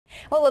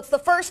Well, it's the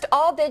first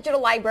all-digital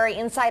library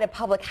inside a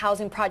public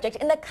housing project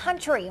in the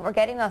country. We're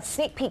getting a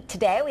sneak peek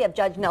today. We have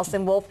Judge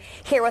Wolfe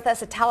here with us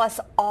to tell us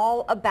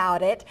all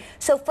about it.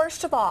 So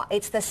first of all,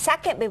 it's the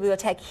second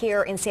bibliothèque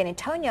here in San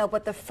Antonio,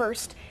 but the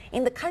first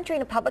in the country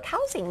in a public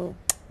housing.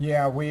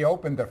 Yeah, we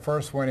opened the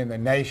first one in the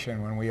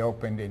nation when we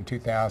opened in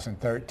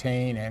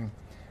 2013, and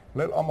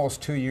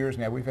almost 2 years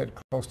now, we've had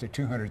close to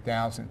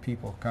 200,000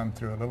 people come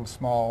through a little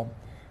small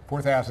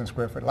 4,000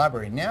 square foot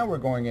library. Now we're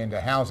going into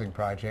a housing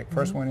project,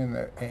 first one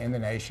in the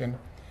nation,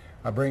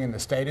 bringing the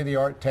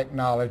state-of-the-art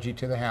technology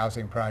to the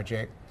housing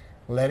project,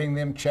 letting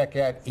them check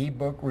out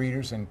e-book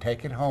readers and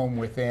take it home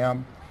with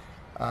them.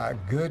 A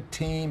good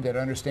team that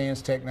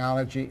understands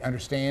technology,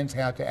 understands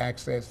how to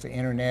access the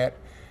internet.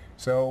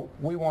 So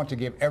we want to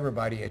give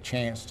everybody a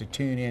chance to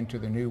tune into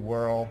the new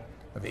world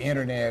of the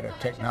internet, of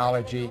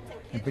technology,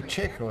 and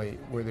particularly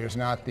where there's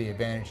not the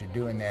advantage of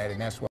doing that, and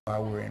that's why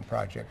we're in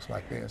projects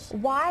like this.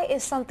 Why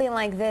is something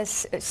like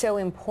this so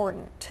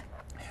important?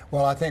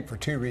 Well, I think for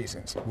two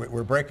reasons.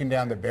 We're breaking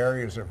down the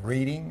barriers of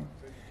reading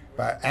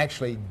by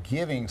actually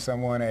giving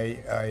someone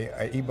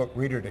a e-book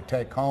reader to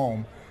take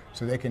home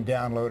so they can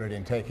download it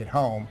and take it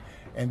home,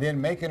 and then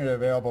making it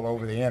available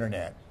over the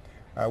internet.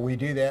 We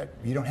do that.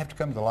 You don't have to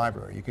come to the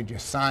library. You can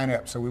just sign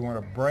up. So we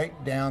want to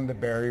break down the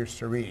barriers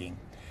to reading.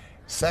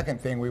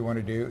 Second thing we want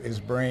to do is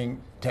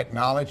bring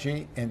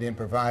technology and then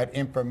provide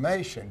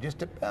information.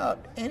 Just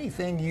about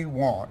anything you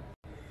want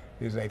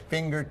is a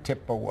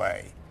fingertip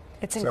away.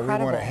 It's incredible. So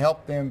we want to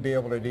help them be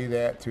able to do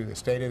that through the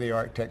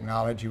state-of-the-art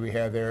technology we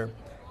have there,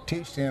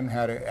 teach them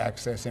how to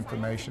access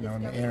information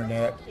on the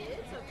internet.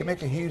 It can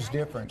make a huge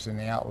difference in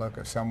the outlook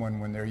of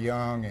someone when they're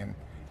young and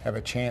have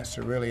a chance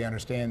to really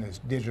understand this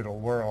digital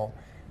world.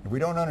 If we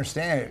don't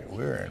understand it,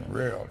 we're in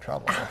real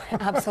trouble.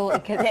 Absolutely,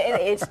 because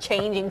it's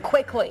changing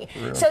quickly.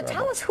 So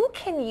tell us, who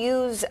can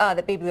use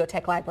the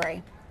bibliothèque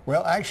library?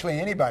 Well, actually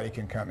anybody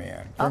can come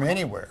in from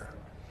anywhere.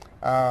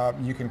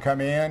 You can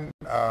come in,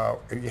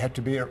 you have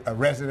to be a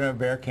resident of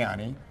Bexar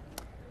County,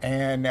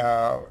 and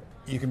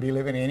you can be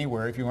living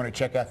anywhere. If you want to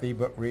check out the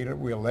e-book reader,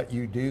 we'll let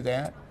you do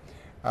that.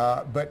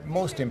 But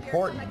most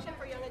important,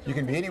 you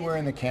can be anywhere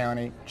in the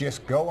county.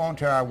 Just go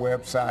onto our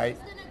website.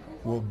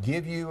 We'll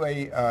give you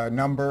a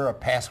number, a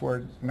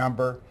password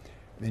number,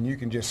 then you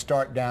can just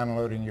start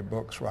downloading your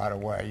books right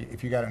away.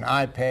 If you got an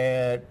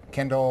iPad,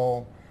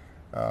 Kindle,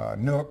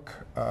 Nook,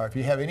 if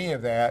you have any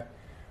of that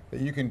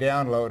you can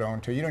download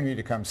onto, you don't need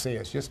to come see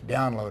us, just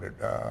download it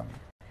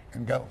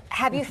and go.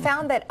 Have you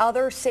found that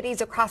other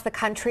cities across the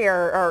country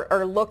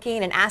are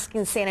looking and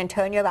asking San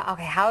Antonio about,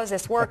 okay, how is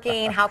this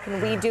working? How can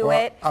we do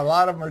it? A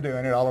lot of them are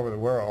doing it all over the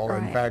world.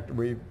 Right. In fact,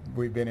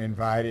 we've been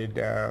invited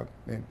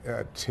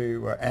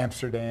to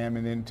Amsterdam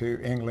and then to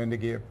England to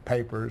give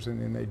papers,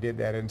 and then they did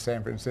that in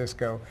San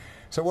Francisco.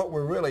 So what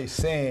we're really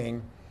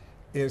seeing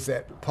is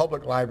that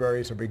public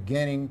libraries are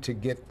beginning to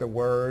get the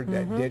word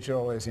that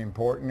digital is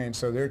important, and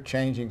so they're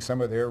changing some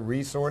of their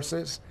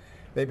resources.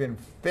 They've been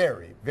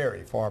very,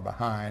 very far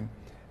behind.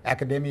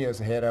 Academia is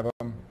ahead of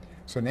them.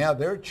 So now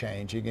they're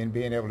changing and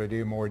being able to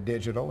do more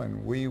digital,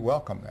 and we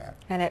welcome that.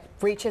 And it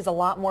reaches a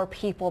lot more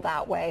people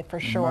that way, for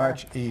sure.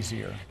 Much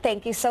easier.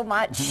 Thank you so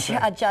much,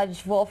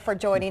 Judge Wolfe, for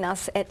joining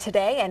us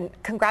today, and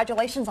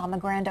congratulations on the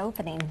grand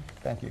opening.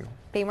 Thank you.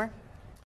 Beamer?